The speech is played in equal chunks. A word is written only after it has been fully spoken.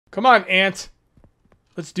Come on, ant.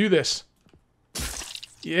 Let's do this.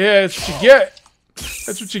 Yeah, that's what you get.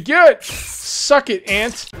 That's what you get. Suck it,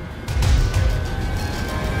 ant.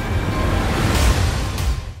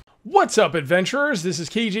 What's up, adventurers? This is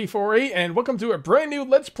KJ48, and welcome to a brand new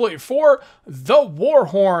Let's Play for the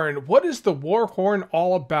Warhorn. What is the Warhorn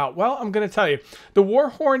all about? Well, I'm going to tell you. The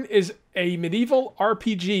Warhorn is a medieval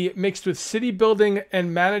RPG mixed with city building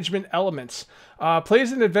and management elements. Play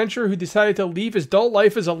as an adventurer who decided to leave his dull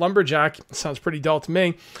life as a lumberjack, sounds pretty dull to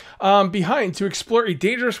me, behind to explore a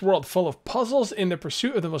dangerous world full of puzzles in the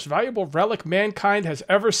pursuit of the most valuable relic mankind has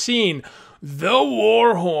ever seen, the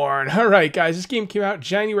Warhorn. Alright guys, this game came out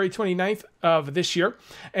January 29th of this year,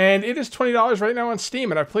 and it is $20 right now on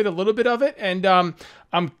Steam, and I've played a little bit of it, and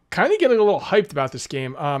I'm kind of getting a little hyped about this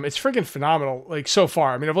game. It's freaking phenomenal, like, so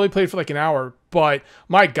far. I mean, I've only played for like an hour, but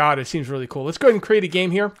my god, it seems really cool. Let's go ahead and create a game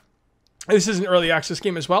here. This is an early access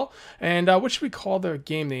game as well. And what should we call the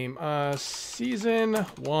game name? Season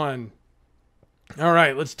 1. All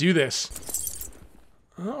right, let's do this.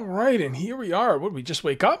 All right, and here we are. What, did we just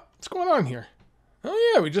wake up? What's going on here?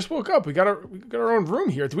 Oh yeah, we just woke up. We got our own room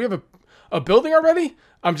here. Do we have a building already?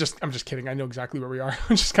 I'm just kidding. I know exactly where we are.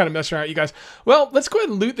 I'm just kind of messing around, you guys. Well, let's go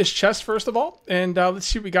ahead and loot this chest first of all, and let's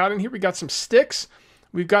see what we got in here. We got some sticks.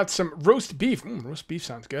 We've got some roast beef. Roast beef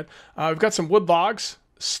sounds good. We've got some wood logs,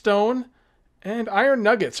 stone, and iron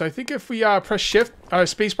nuggets. So I think if we press shift,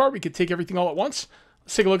 spacebar, we could take everything all at once.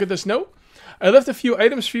 Let's take a look at this note. I left a few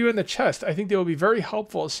items for you in the chest. I think they will be very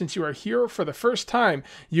helpful since you are here for the first time.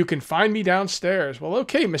 You can find me downstairs. Well,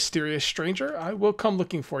 okay, mysterious stranger. I will come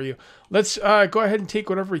looking for you. Let's go ahead and take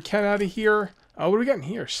whatever we can out of here. What do we got in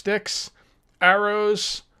here? Sticks,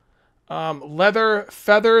 arrows, leather,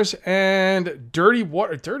 feathers, and dirty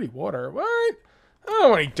water. Dirty water? What? I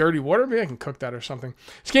don't want any dirty water. Maybe I can cook that or something.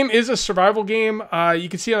 This game is a survival game. You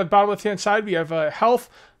can see on the bottom left-hand side, we have health,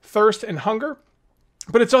 thirst, and hunger.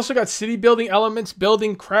 But it's also got city building elements,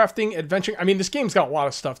 building, crafting, adventuring. I mean, this game's got a lot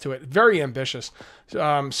of stuff to it. Very ambitious.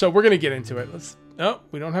 So we're going to get into it. Oh,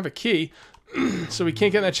 we don't have a key. So we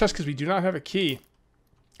can't get in that chest because we do not have a key.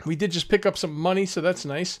 We did just pick up some money, so that's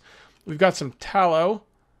nice. We've got some tallow,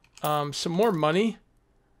 some more money,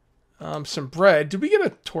 some bread. Did we get a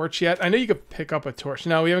torch yet? I know you could pick up a torch.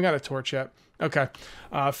 No, we haven't got a torch yet. Okay,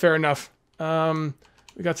 fair enough.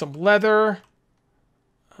 We got some leather.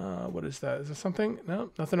 What is that? Is there something? No,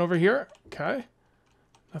 nothing over here. Okay.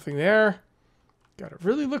 Nothing there. Gotta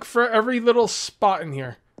really look for every little spot in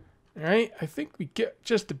here. Alright, I think we get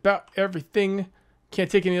just about everything. Can't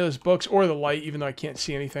take any of those books or the light, even though I can't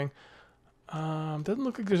see anything. Doesn't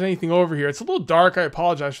look like there's anything over here. It's a little dark. I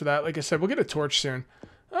apologize for that. Like I said, we'll get a torch soon.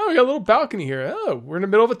 Oh, we got a little balcony here. Oh, we're in the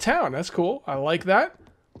middle of a town. That's cool. I like that.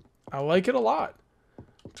 I like it a lot.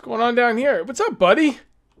 What's going on down here? What's up, buddy?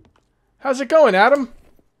 How's it going, Adam?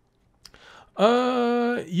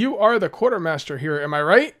 You are the quartermaster here, am I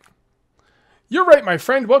right? You're right, my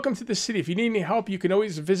friend. Welcome to the city. If you need any help, you can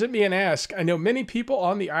always visit me and ask. I know many people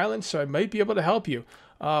on the island, so I might be able to help you.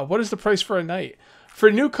 What is the price for a night?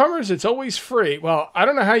 For newcomers, it's always free. Well, I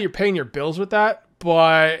don't know how you're paying your bills with that,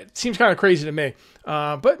 but it seems kind of crazy to me.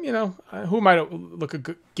 But, you know, who am I to look a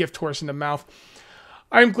good gift horse in the mouth?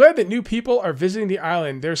 I'm glad that new people are visiting the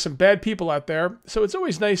island. There's some bad people out there, so it's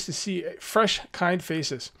always nice to see fresh, kind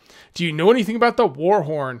faces. Do you know anything about the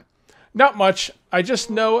Warhorn? Not much. I just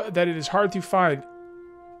know that it is hard to find.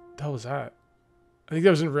 What the hell was that? I think that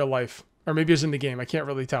was in real life. Or maybe it was in the game. I can't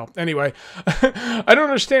really tell. Anyway, I don't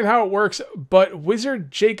understand how it works, but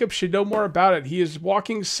Wizard Jacob should know more about it. He is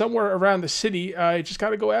walking somewhere around the city. I just got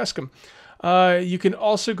to go ask him. You can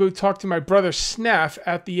also go talk to my brother Snaff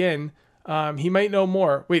at the inn. He might know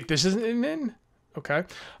more. Wait, this isn't an inn? Okay.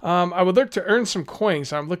 I would like to earn some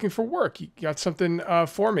coins. I'm looking for work. You got something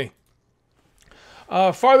for me?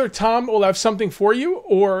 Father Tom will have something for you,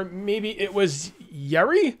 or maybe it was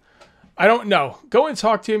Yeri? I don't know. Go and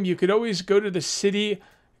talk to him. You could always go to the city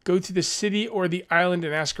or the island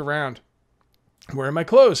and ask around. Where are my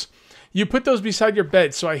clothes? You put those beside your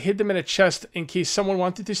bed, so I hid them in a chest in case someone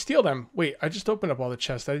wanted to steal them. Wait, I just opened up all the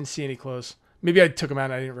chests. I didn't see any clothes. Maybe I took them out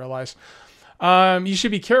and I didn't realize. You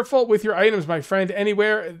should be careful with your items, my friend.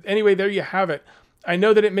 Anyway, there you have it. I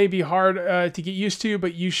know that it may be hard to get used to,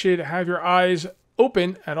 but you should have your eyes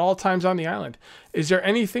open at all times on the island. Is there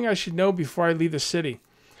anything I should know before I leave the city?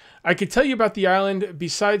 I can tell you about the island.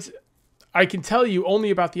 I can tell you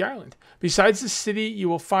only about the island. Besides the city, you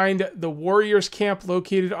will find the warriors camp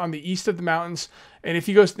located on the east of the mountains. And if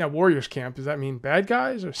you go now, warriors camp, does that mean bad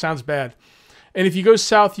guys or sounds bad? And if you go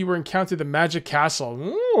south, you will encounter the magic castle,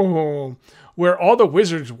 ooh, where all the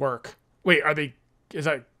wizards work. Wait, is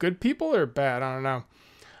that good people or bad? I don't know.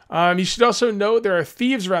 You should also know there are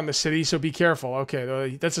thieves around the city, so be careful.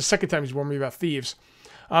 Okay, that's the second time he's warned me about thieves.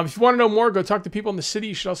 If you want to know more, go talk to people in the city.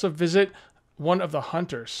 You should also visit one of the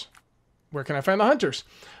hunters. Where can I find the hunters?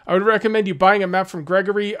 I would recommend you buying a map from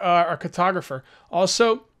Gregory, our cartographer.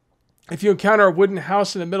 Also, if you encounter a wooden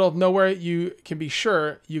house in the middle of nowhere, you can be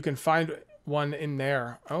sure you can find one in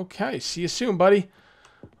there. Okay, see you soon, buddy.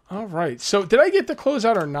 All right, so did I get the clothes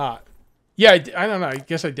out or not? Yeah, I don't know. I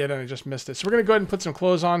guess I did, and I just missed it. So we're going to go ahead and put some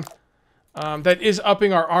clothes on. That is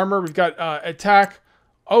upping our armor. We've got attack.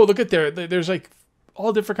 Oh, look at there. There's like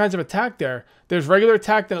all different kinds of attack there. There's regular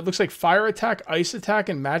attack, then it looks like fire attack, ice attack,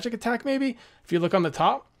 and magic attack maybe, if you look on the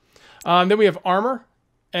top. Then we have armor,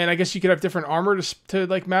 and I guess you could have different armor to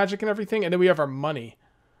like magic and everything. And then we have our money.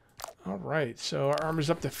 All right, so our armor's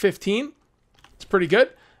up to 15. It's pretty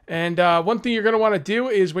good. And one thing you're going to want to do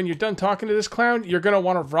is when you're done talking to this clown, you're going to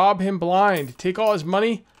want to rob him blind. Take all his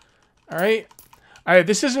money. All right.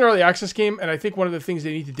 This is an early access game, and I think one of the things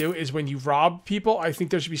they need to do is when you rob people, I think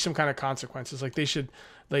there should be some kind of consequences. Like they should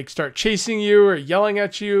like start chasing you or yelling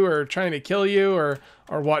at you or trying to kill you or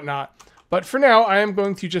whatnot. But for now, I am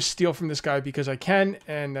going to just steal from this guy because I can,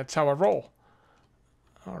 and that's how I roll.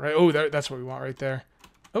 All right. Oh, that's what we want right there.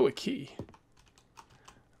 Oh, a key.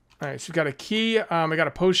 All right, so we've got a key. I got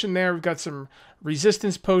a potion there. We've got some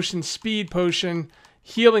resistance potion, speed potion,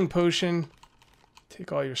 healing potion.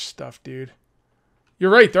 Take all your stuff, dude.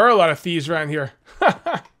 You're right. There are a lot of thieves around here.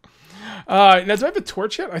 Now, do I have a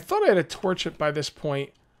torch yet? I thought I had a torch by this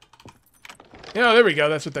point. Yeah, there we go.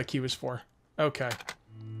 That's what that key was for. Okay.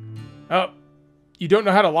 Oh, you don't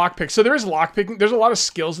know how to lockpick. So there is lockpicking. There's a lot of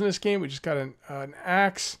skills in this game. We just got an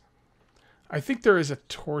axe. I think there is a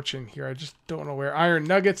torch in here. I just don't know where. Iron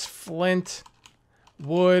nuggets, flint,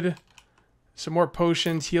 wood, some more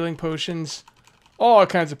potions, healing potions, all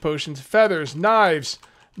kinds of potions, feathers, knives,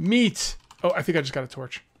 meat. Oh, I think I just got a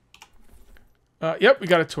torch. Yep, we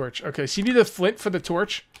got a torch. Okay, so you need a flint for the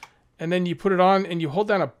torch, and then you put it on and you hold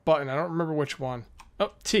down a button. I don't remember which one.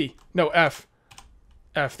 Oh, T. No, F.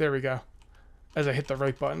 F, there we go. As I hit the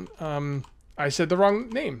right button. I said the wrong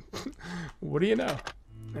name. What do you know?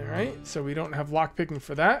 All right, so we don't have lockpicking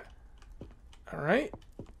for that. All right,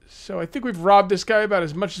 so I think we've robbed this guy about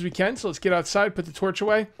as much as we can. So let's get outside, put the torch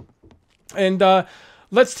away, and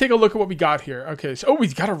let's take a look at what we got here. Okay, so we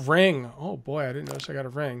got a ring. Oh boy, I didn't notice I got a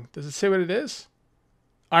ring. Does it say what it is?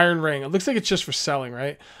 Iron ring. It looks like it's just for selling,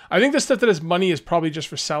 right? I think the stuff that has money is probably just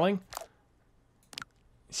for selling.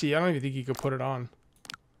 See, I don't even think you could put it on.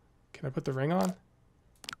 Can I put the ring on?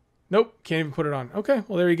 Nope, can't even put it on. Okay,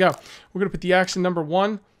 well, there you go. We're going to put the axe in number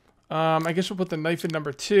 1. I guess we'll put the knife in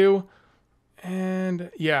number 2. And,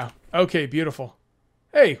 yeah. Okay, beautiful.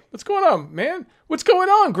 Hey, what's going on, man? What's going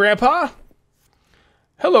on, Grandpa?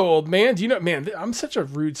 Hello, old man. Do you know... Man, I'm such a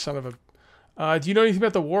rude son of a... do you know anything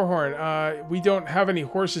about the Warhorn? We don't have any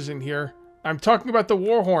horses in here. I'm talking about the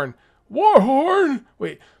Warhorn. Warhorn?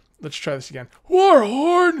 Wait, let's try this again.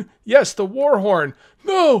 Warhorn? Yes, the Warhorn.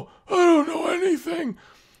 No, I don't know anything.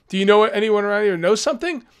 Do you know anyone around here know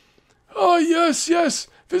something? Oh, yes, yes.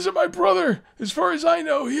 Visit my brother. As far as I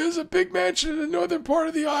know, he has a big mansion in the northern part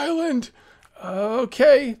of the island.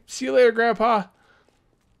 Okay. See you later, Grandpa.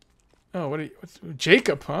 Oh, what's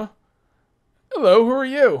Jacob, huh? Hello, who are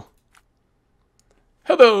you?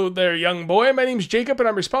 Hello there, young boy. My name's Jacob, and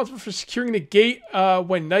I'm responsible for securing the gate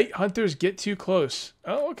when night hunters get too close.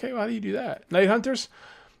 Oh, okay. Well, how do you do that? Night hunters?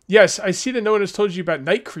 Yes, I see that no one has told you about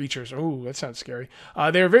night creatures. Oh, that sounds scary.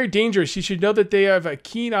 They are very dangerous. You should know that they have a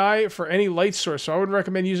keen eye for any light source, so I would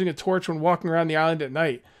recommend using a torch when walking around the island at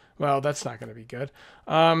night. Well, that's not going to be good.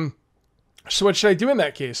 So what should I do in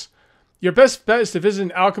that case? Your best bet is to visit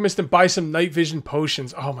an alchemist and buy some night vision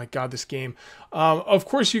potions. Oh my god, this game. Of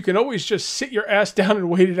course, you can always just sit your ass down and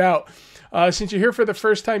wait it out. Since you're here for the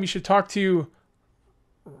first time, you should talk to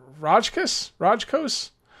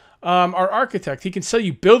Rajkos? Our architect. He can sell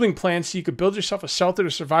you building plans so you could build yourself a shelter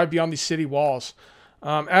to survive beyond these city walls.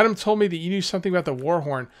 Adam told me that you knew something about the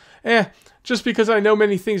Warhorn. Just because I know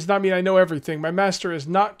many things does not mean I know everything. My master has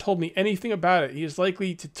not told me anything about it. He is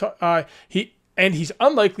likely to he's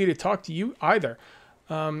unlikely to talk to you either.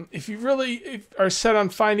 If you really are set on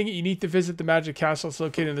finding it, you need to visit the Magic Castle. It's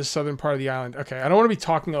located in the southern part of the island. Okay, I don't want to be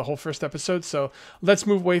talking the whole first episode, so let's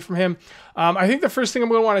move away from him. I think the first thing I'm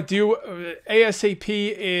going to want to do ASAP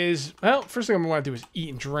is, well, first thing I'm going to want to do is eat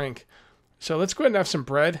and drink. So let's go ahead and have some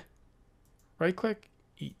bread. Right-click,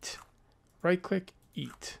 eat. Right-click,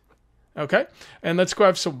 eat. Okay, and let's go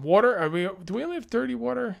have some water. Do we only have 30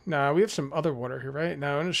 water? No, we have some other water here, right?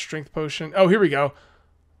 No, and a strength potion. Oh, here we go.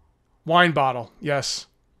 Wine bottle. Yes.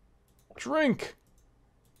 Drink.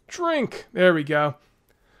 Drink. There we go.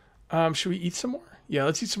 Should we eat some more? Yeah,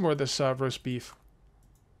 let's eat some more of this roast beef.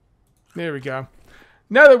 There we go.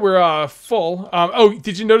 Now that we're full. Oh,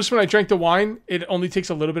 did you notice when I drank the wine, it only takes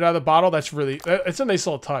a little bit out of the bottle? That's a nice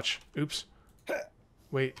little touch. Oops.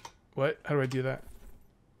 Wait, what? How do I do that?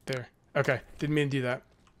 There. Okay, didn't mean to do that.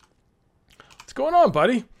 What's going on,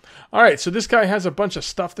 buddy? All right, so this guy has a bunch of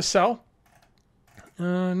stuff to sell.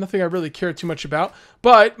 Nothing I really care too much about.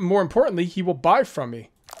 But more importantly, he will buy from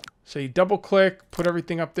me. So you double click, put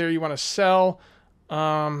everything up there you want to sell. What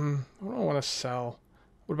do I want to sell?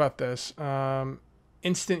 What about this?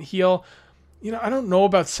 Instant heal. You know, I don't know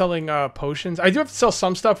about selling potions. I do have to sell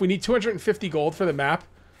some stuff. We need 250 gold for the map.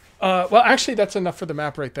 Well, actually, that's enough for the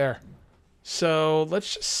map right there. So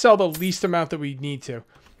let's just sell the least amount that we need to.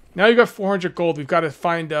 Now you got 400 gold. We've got to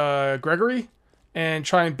find Gregory and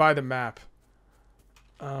try and buy the map.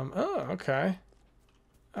 Oh, okay.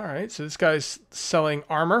 All right, so this guy's selling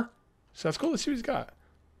armor. So that's cool. Let's see what he's got.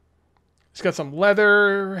 He's got some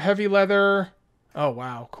leather, heavy leather. Oh,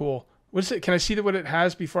 wow, cool. What is it? Can I see what it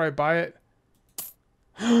has before I buy it?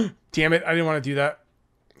 Damn it, I didn't want to do that.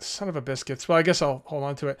 Son of a biscuits. Well, I guess I'll hold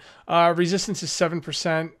on to it. Resistance is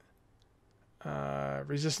 7%.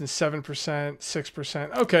 Resistance 7%,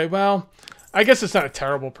 6%. Okay, well, I guess it's not a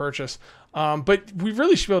terrible purchase. But we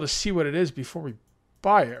really should be able to see what it is before we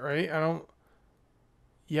buy it, right? I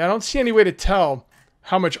don't see any way to tell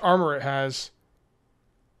how much armor it has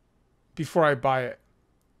before I buy it.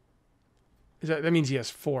 That means he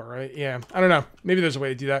has 4, right? Yeah, I don't know. Maybe there's a way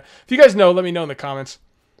to do that. If you guys know, let me know in the comments.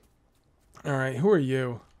 All right, who are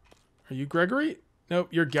you? Are you Gregory? Nope,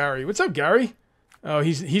 you're Gary. What's up, Gary? Oh,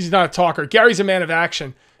 he's not a talker. Gary's a man of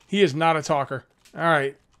action. He is not a talker. All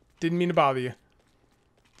right, didn't mean to bother you.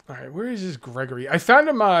 All right, where is this Gregory? I found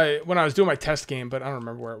him when I was doing my test game, but I don't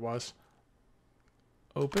remember where it was.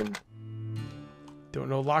 Open. Don't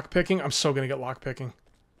know lockpicking. I'm so gonna get lockpicking.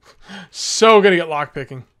 So gonna get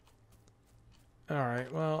lockpicking. All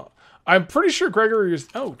right, well, I'm pretty sure Gregory is...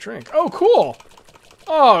 Oh, drink. Oh, cool.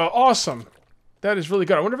 Oh, awesome. That is really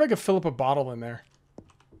good. I wonder if I could fill up a bottle in there.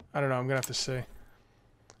 I don't know. I'm going to have to see.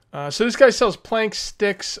 So this guy sells planks,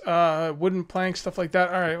 sticks, wooden planks, stuff like that.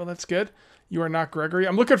 All right, well, that's good. You are not Gregory.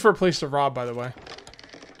 I'm looking for a place to rob, by the way.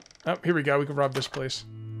 Oh, here we go. We can rob this place.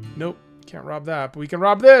 Nope, can't rob that, but we can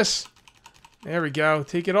rob this. There we go.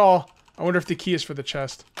 Take it all. I wonder if the key is for the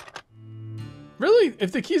chest. Really?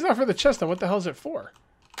 If the key's not for the chest, then what the hell is it for?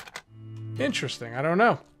 Interesting. I don't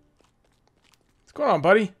know. What's going on,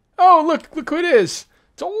 buddy? Oh, look who it is.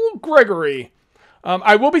 It's old Gregory.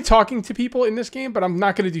 I will be talking to people in this game, but I'm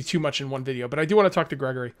not going to do too much in one video. But I do want to talk to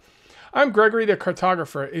Gregory. I'm Gregory the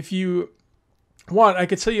cartographer. If you want, I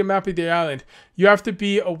could tell you a map of the island. You have to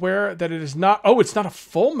be aware that it is not... Oh, it's not a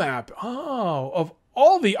full map. Oh, of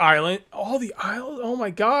all the island. All the islands. Oh, my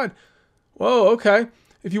God. Whoa, okay.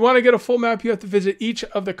 If you want to get a full map, you have to visit each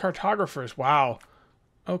of the cartographers. Wow.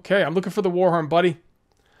 Okay, I'm looking for the Warhorn, buddy.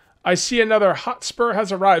 I see another hotspur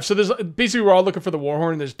has arrived. So there's basically we're all looking for the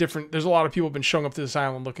Warhorn. There's a lot of people have been showing up to this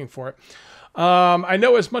island looking for it. I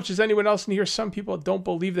know as much as anyone else in here, some people don't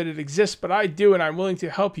believe that it exists, but I do, and I'm willing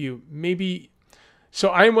to help you. So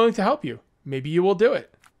I am willing to help you. Maybe you will do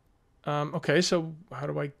it. Okay, so how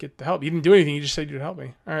do I get the help? You didn't do anything. You just said you'd help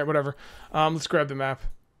me. All right, whatever. Let's grab the map.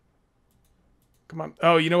 Come on.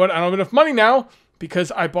 Oh, you know what? I don't have enough money now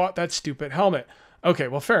because I bought that stupid helmet. Okay,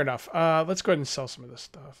 well, fair enough. Let's go ahead and sell some of this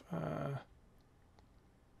stuff.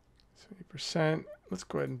 70%. Let's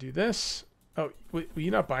go ahead and do this. Oh, will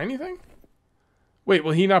you not buy anything? Wait,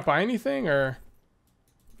 will he not buy anything or?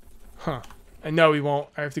 Huh. And no, he won't.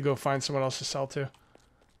 I have to go find someone else to sell to.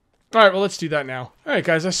 All right, well, let's do that now. All right,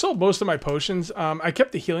 guys, I sold most of my potions. I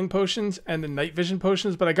kept the healing potions and the night vision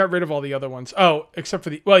potions, but I got rid of all the other ones. Oh, except for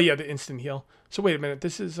the instant heal. So wait a minute.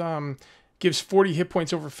 This is gives 40 hit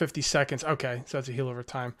points over 50 seconds. Okay, so that's a heal over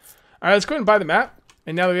time. All right, let's go ahead and buy the map.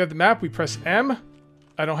 And now that we have the map, we press M.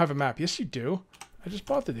 I don't have a map. Yes, you do. I just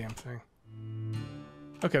bought the damn thing.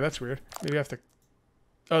 Okay, that's weird. Maybe I have to...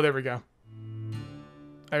 Oh, there we go.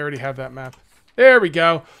 I already have that map. There we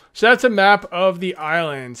go. So that's a map of the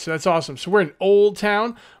island. So that's awesome. So we're in Old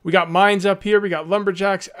Town. We got mines up here. We got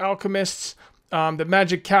lumberjacks, alchemists, the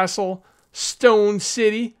magic castle, Stone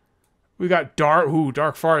City. We got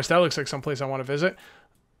Dark Forest. That looks like someplace I want to visit.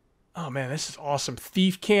 Oh man, this is awesome.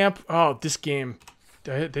 Thief camp. Oh, this game.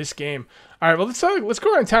 This game. All right, well let's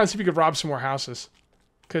go around town and see if we can rob some more houses,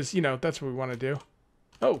 because you know that's what we want to do.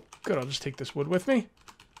 Oh, good. I'll just take this wood with me.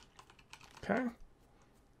 Okay.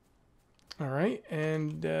 All right,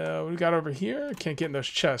 and what we got over here? Can't get in those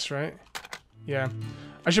chests, right? Yeah.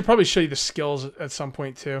 I should probably show you the skills at some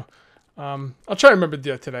point too. I'll try to remember to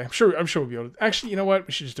do that today. I'm sure we'll be able to. Actually, you know what?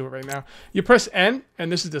 We should just do it right now. You press N,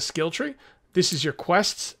 and this is the skill tree. this is your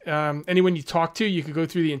quests. Anyone you talk to, you could go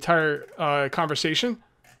through the entire conversation,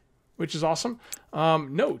 which is awesome.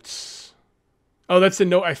 Notes. Oh, that's the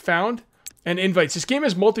note I found. And invites. This game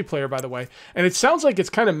is multiplayer, by the way. And it sounds like it's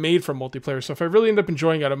kind of made for multiplayer. So if I really end up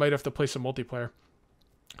enjoying it, I might have to play some multiplayer.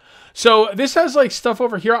 So this has like stuff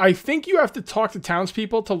over here. I think you have to talk to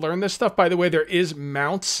townspeople to learn this stuff. By the way, there is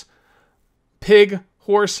mounts. Pig,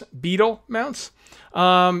 horse, beetle mounts.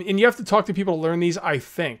 And you have to talk to people to learn these, I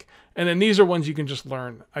think. And then these are ones you can just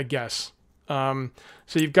learn, I guess. So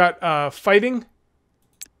you've got fighting,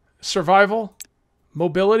 survival,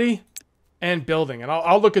 mobility, and building. And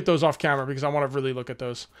I'll look at those off camera because I want to really look at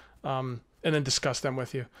those and then discuss them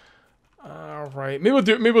with you. All right. Maybe we'll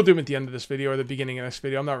do them at the end of this video or the beginning of this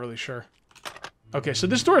video. I'm not really sure. Okay, so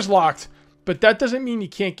this door is locked, but that doesn't mean you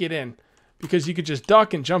can't get in because you could just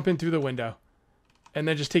duck and jump in through the window and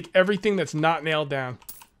then just take everything that's not nailed down.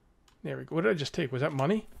 There we go. What did I just take? Was that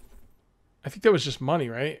money? I think that was just money,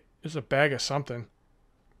 right? There's a bag of something.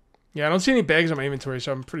 Yeah, I don't see any bags on my inventory,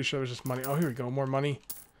 so I'm pretty sure it was just money. Oh, here we go. More money.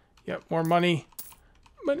 Yep, more money.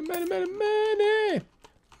 Money, money, money, money.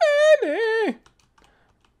 Money.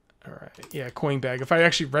 All right. Yeah, coin bag. If I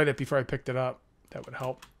actually read it before I picked it up, that would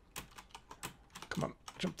help. Come on.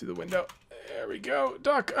 Jump through the window. There we go.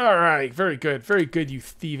 Duck. All right. Very good. Very good, you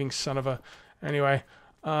thieving son of a... Anyway.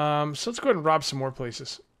 So let's go ahead and rob some more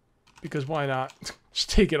places. Because why not?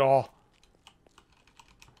 Just take it all.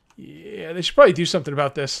 Yeah, they should probably do something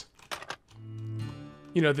about this.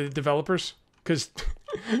 You know, the developers. Because...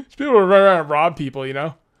 people will run around and rob people, you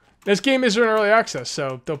know? This game is in early access,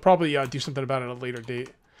 so they'll probably do something about it at a later date.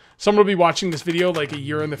 Someone will be watching this video like a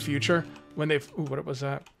year in the future when they've... Ooh, what was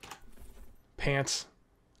that? Pants.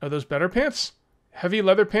 Are those better pants? Heavy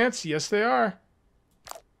leather pants? Yes, they are.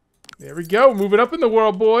 There we go. Moving up in the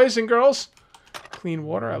world, boys and girls. Clean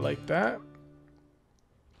water. I like that.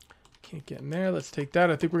 Can't get in there. Let's take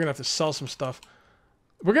that. I think we're going to have to sell some stuff.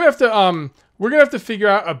 We're going to have to figure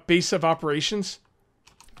out a base of operations.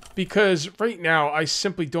 Because right now I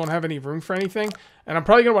simply don't have any room for anything, and I'm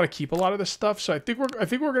probably gonna want to keep a lot of this stuff. So I think what we're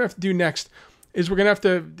gonna have to do next is we're gonna have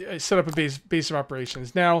to set up a base of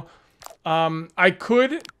operations. Now, I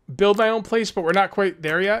could build my own place, but we're not quite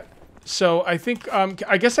there yet. So I think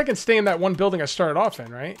I guess I can stay in that one building I started off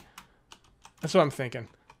in, right? That's what I'm thinking.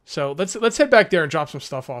 So let's head back there and drop some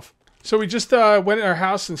stuff off. So we just went in our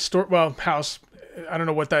house and house. I don't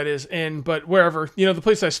know what that is in, but wherever, you know, the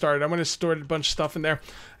place I started, I'm going to store a bunch of stuff in there.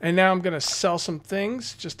 And now I'm going to sell some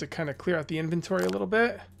things just to kind of clear out the inventory a little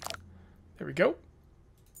bit. There we go.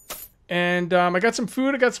 And I got some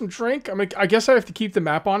food. I got some drink. I guess I have to keep the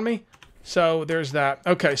map on me. So there's that.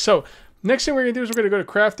 Okay, so next thing we're going to do is we're going to go to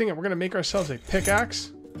crafting and we're going to make ourselves a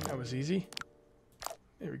pickaxe. That was easy.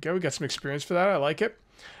 There we go. We got some experience for that. I like it.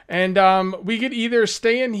 And we could either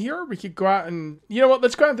stay in here, or we could go out and... You know what?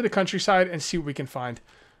 Let's go out into the countryside and see what we can find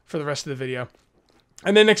for the rest of the video.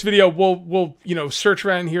 And then next video, we'll you know, search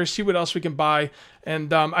around here, see what else we can buy.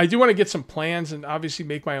 And I do want to get some plans and obviously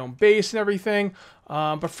make my own base and everything.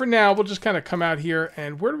 But for now, we'll just kind of come out here.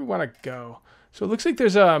 And where do we want to go? So it looks like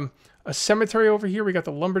there's a cemetery over here. We got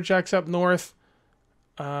the lumberjacks up north.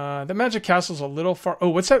 The magic castle's a little far... Oh,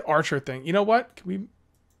 what's that archer thing? You know what? Can we...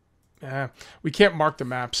 we can't mark the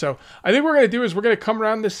map. So I think what we're going to do is we're going to come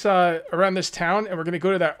around this town and we're going to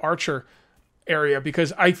go to that archer area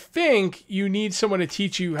because I think you need someone to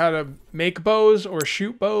teach you how to make bows or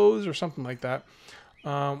shoot bows or something like that.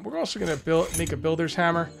 We're also going to make a builder's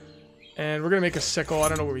hammer and we're going to make a sickle. I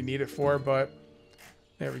don't know what we need it for, but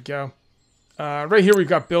there we go. Right here we've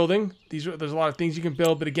got building. There's a lot of things you can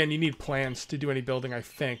build, but again, you need plans to do any building, I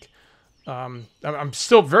think. I'm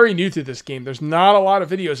still very new to this game. There's not a lot of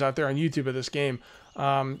videos out there on YouTube of this game.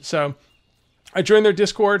 So I joined their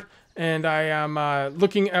Discord and I am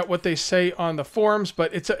looking at what they say on the forums,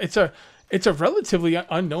 but it's a relatively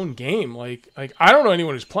unknown game. Like I don't know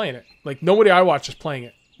anyone who's playing it. Like nobody I watch is playing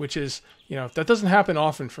it, which is, you know, that doesn't happen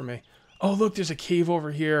often for me. Oh, look, there's a cave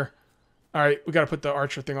over here. All right, we got to put the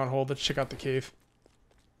archer thing on hold. Let's check out the cave.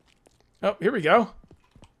 Oh, here we go.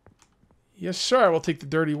 Yes, sir. We'll take the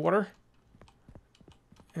dirty water.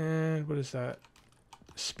 And what is that?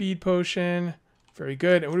 Speed potion. Very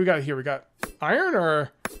good. And what do we got here? We got iron,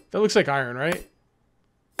 or that looks like iron, right?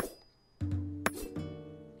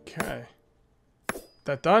 Okay.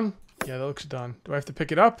 That done? Yeah, that looks done. Do I have to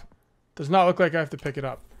pick it up? Does not look like I have to pick it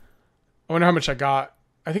up. I wonder how much I got.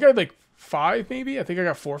 I think I had like 5 maybe. I think I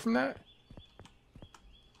got 4 from that.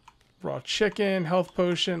 Raw chicken, health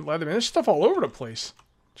potion, leather. Man, there's stuff all over the place.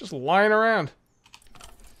 Just lying around.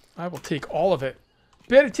 I will take all of it.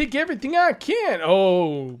 Better take everything I can.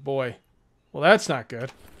 Oh, boy. Well, that's not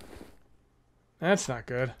good. That's not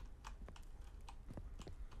good.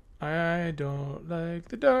 I don't like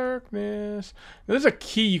the darkness. Now, there's a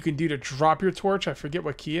key you can do to drop your torch. I forget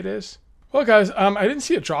what key it is. Well, guys, I didn't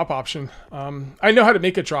see a drop option. I know how to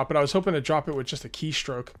make a drop, but I was hoping to drop it with just a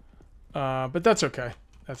keystroke. But that's okay.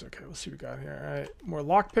 That's okay. Let's see what we got here. All right, more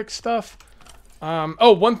lockpick stuff.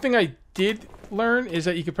 Oh, one thing I did learn is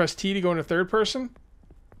that you can press T to go into third person.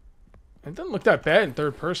 It doesn't look that bad in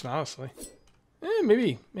third person, honestly.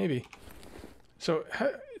 Maybe. So,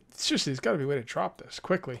 seriously, there's got to be a way to drop this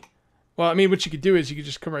quickly. Well, I mean, what you could do is you could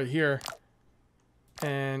just come right here.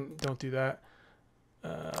 And don't do that.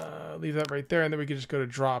 Leave that right there, and then we can just go to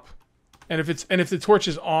drop. And if the torch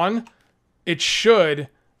is on, it should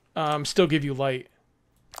still give you light.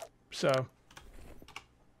 So, all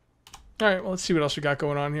right. Well, let's see what else we got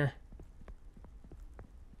going on here.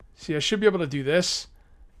 See, I should be able to do this,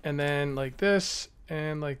 and then like this,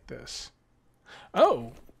 and like this.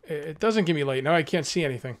 Oh, it doesn't give me light. Now I can't see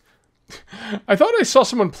anything. I thought I saw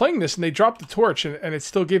someone playing this, and they dropped the torch, and it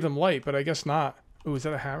still gave them light, but I guess not. Ooh, is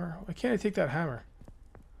that a hammer? Why can't I take that hammer?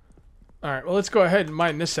 All right, well, let's go ahead and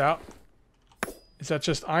mine this out. Is that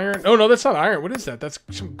just iron? Oh, no, that's not iron. What is that? That's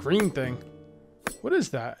some green thing. What is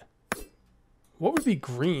that? What would be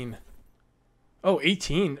green? Oh,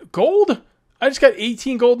 18. Gold? I just got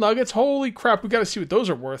 18 gold nuggets. Holy crap, we got to see what those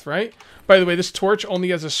are worth, right? By the way, this torch only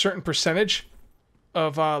has a certain percentage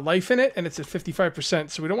of life in it, and it's at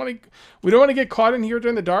 55%. So we don't want to get caught in here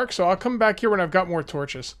during the dark, so I'll come back here when I've got more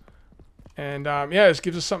torches. And, yeah, this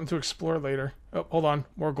gives us something to explore later. Oh, hold on.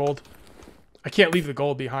 More gold. I can't leave the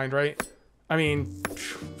gold behind, right? I mean,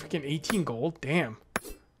 freaking 18 gold. Damn.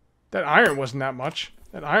 That iron wasn't that much.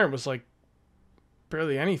 That iron was, like,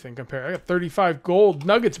 barely anything compared. I got 35 gold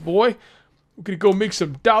nuggets, boy. We're going to go make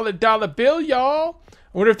some dollar bill, y'all.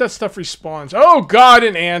 I wonder if that stuff respawns. Oh, God,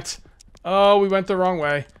 an ant. Oh, we went the wrong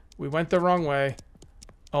way. We went the wrong way.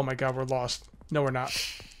 Oh, my God, we're lost. No, we're not.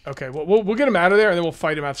 Okay, well, we'll get him out of there, and then we'll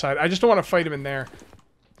fight him outside. I just don't want to fight him in there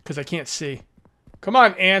because I can't see. Come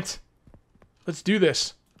on, ant. Let's do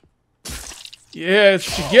this. Yeah, that's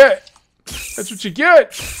what you get. That's what you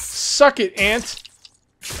get. Suck it, ant.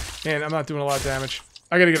 Man, I'm not doing a lot of damage.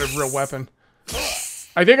 I gotta get a real weapon.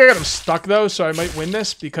 I think I got him stuck, though, so I might win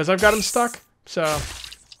this because I've got him stuck. So,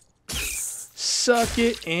 suck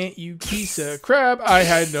it, ant, you piece of crap. I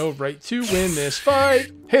had no right to win this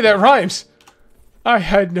fight. Hey, that rhymes. I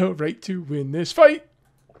had no right to win this fight.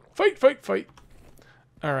 Fight.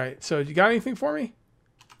 All right, so you got anything for me?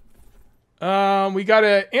 We got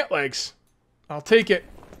ant legs. I'll take it.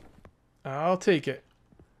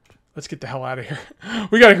 Let's get the hell out of here.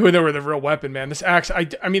 We gotta go in there with a real weapon, man. This axe,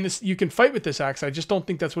 I mean, this, you can fight with this axe. I just don't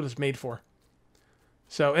think that's what it's made for.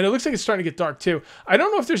 So, and it looks like it's starting to get dark too. I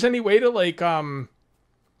don't know if there's any way to like, to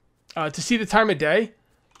see the time of day.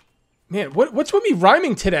 Man, what's with me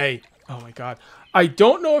rhyming today? Oh my God. I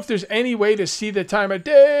don't know if there's any way to see the time of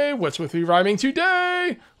day. What's with me rhyming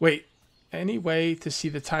today? Wait. Any way to see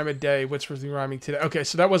the time of day? What's with me rhyming today? Okay,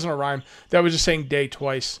 so that wasn't a rhyme. That was just saying day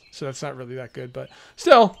twice. So that's not really that good. But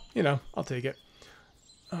still, you know, I'll take it.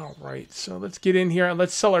 All right, so let's get in here and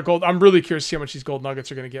let's sell our gold. I'm really curious to see how much these gold nuggets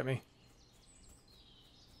are going to get me.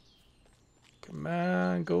 Come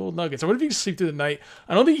on, gold nuggets. I wonder if you can sleep through the night.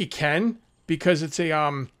 I don't think you can because it's a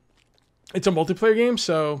multiplayer game.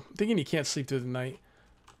 So I'm thinking you can't sleep through the night.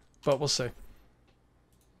 But we'll see.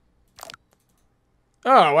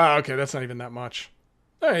 Oh, wow, okay, that's not even that much.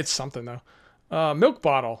 It's something, though. Milk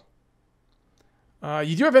bottle.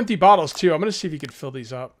 You do have empty bottles, too. I'm going to see if you can fill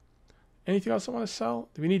these up. Anything else I want to sell?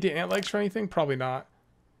 Do we need the ant legs for anything? Probably not.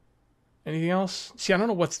 Anything else? See, I don't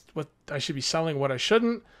know what I should be selling, what I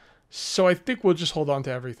shouldn't. So I think we'll just hold on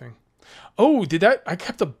to everything. Oh, did that? I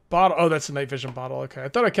kept the bottle. Oh, that's a night vision bottle. Okay, I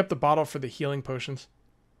thought I kept the bottle for the healing potions.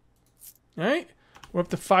 All right. We're up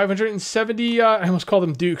to 570, I almost called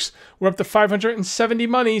them dukes. We're up to 570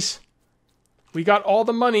 monies. We got all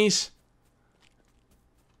the monies.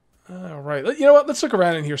 All right. You know what? Let's look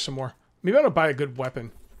around in here some more. Maybe I want to buy a good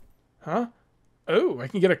weapon. Huh? Oh, I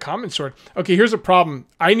can get a common sword. Okay, here's a problem.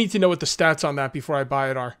 I need to know what the stats on that before I buy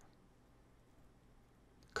it are.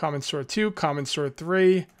 Common sword 2, common sword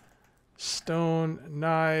 3, stone,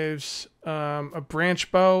 knives, a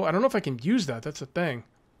branch bow. I don't know if I can use that. That's a thing.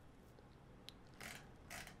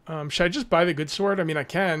 Should I just buy the good sword? I mean, I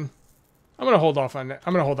can. I'm gonna hold off on it.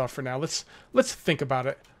 I'm gonna hold off for now. Let's think about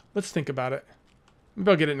it. Let's think about it.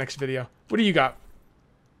 Maybe I'll get it next video. What do you got?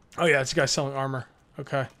 Oh yeah, it's a guy selling armor.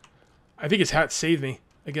 Okay. I think his hat saved me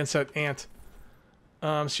against that ant.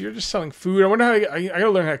 So you're just selling food. I wonder how I gotta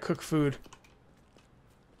learn how to cook food.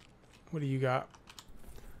 What do you got?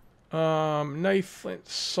 Knife, flint,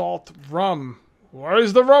 salt, rum.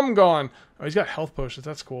 Where's the rum gone? Oh, he's got health potions.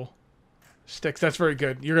 That's cool. Sticks. That's very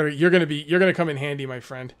good. You're gonna come in handy, my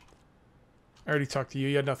friend. I already talked to you.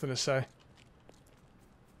 You had nothing to say.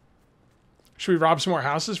 Should we rob some more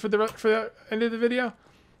houses for the end of the video?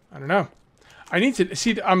 I don't know. I need to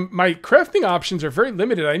see. My crafting options are very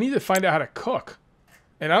limited. I need to find out how to cook,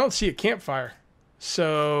 and I don't see a campfire.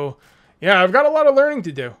 So, yeah, I've got a lot of learning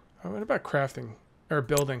to do. What about crafting or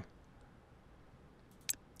building?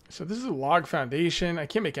 So this is a log foundation. I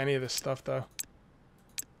can't make any of this stuff though.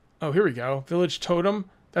 Oh, here we go. Village totem.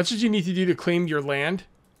 That's what you need to do to claim your land.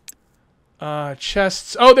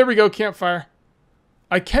 Chests. Oh, there we go. Campfire.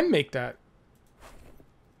 I can make that.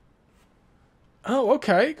 Oh,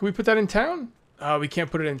 okay. Can we put that in town? Oh, we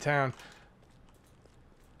can't put it in town.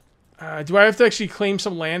 Do I have to actually claim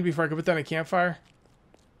some land before I can put that in a campfire?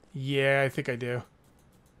 Yeah, I think I do.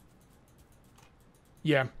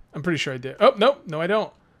 Yeah, I'm pretty sure I did. Oh, nope. No, I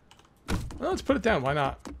don't. Well, let's put it down. Why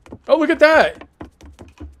not? Oh, look at that.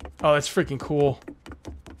 Oh, that's freaking cool.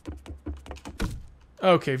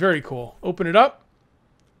 Okay, very cool. Open it up.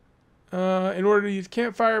 In order to use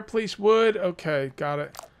campfire, place wood. Okay, got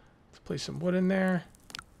it. Let's place some wood in there.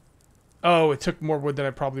 Oh, it took more wood than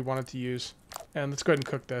I probably wanted to use. And let's go ahead and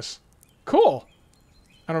cook this. Cool.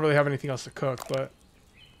 I don't really have anything else to cook, but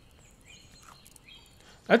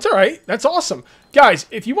that's all right. That's awesome. Guys,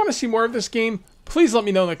 if you want to see more of this game, please let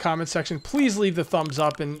me know in the comment section. Please leave the thumbs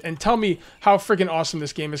up and tell me how freaking awesome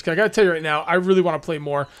this game is. Because I got to tell you right now, I really want to play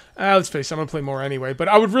more. Let's face it, I'm going to play more anyway. But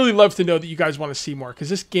I would really love to know that you guys want to see more. Because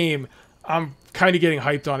this game, I'm kind of getting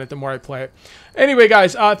hyped on it the more I play it. Anyway,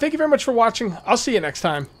 guys, thank you very much for watching. I'll see you next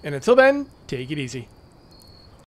time. And until then, take it easy.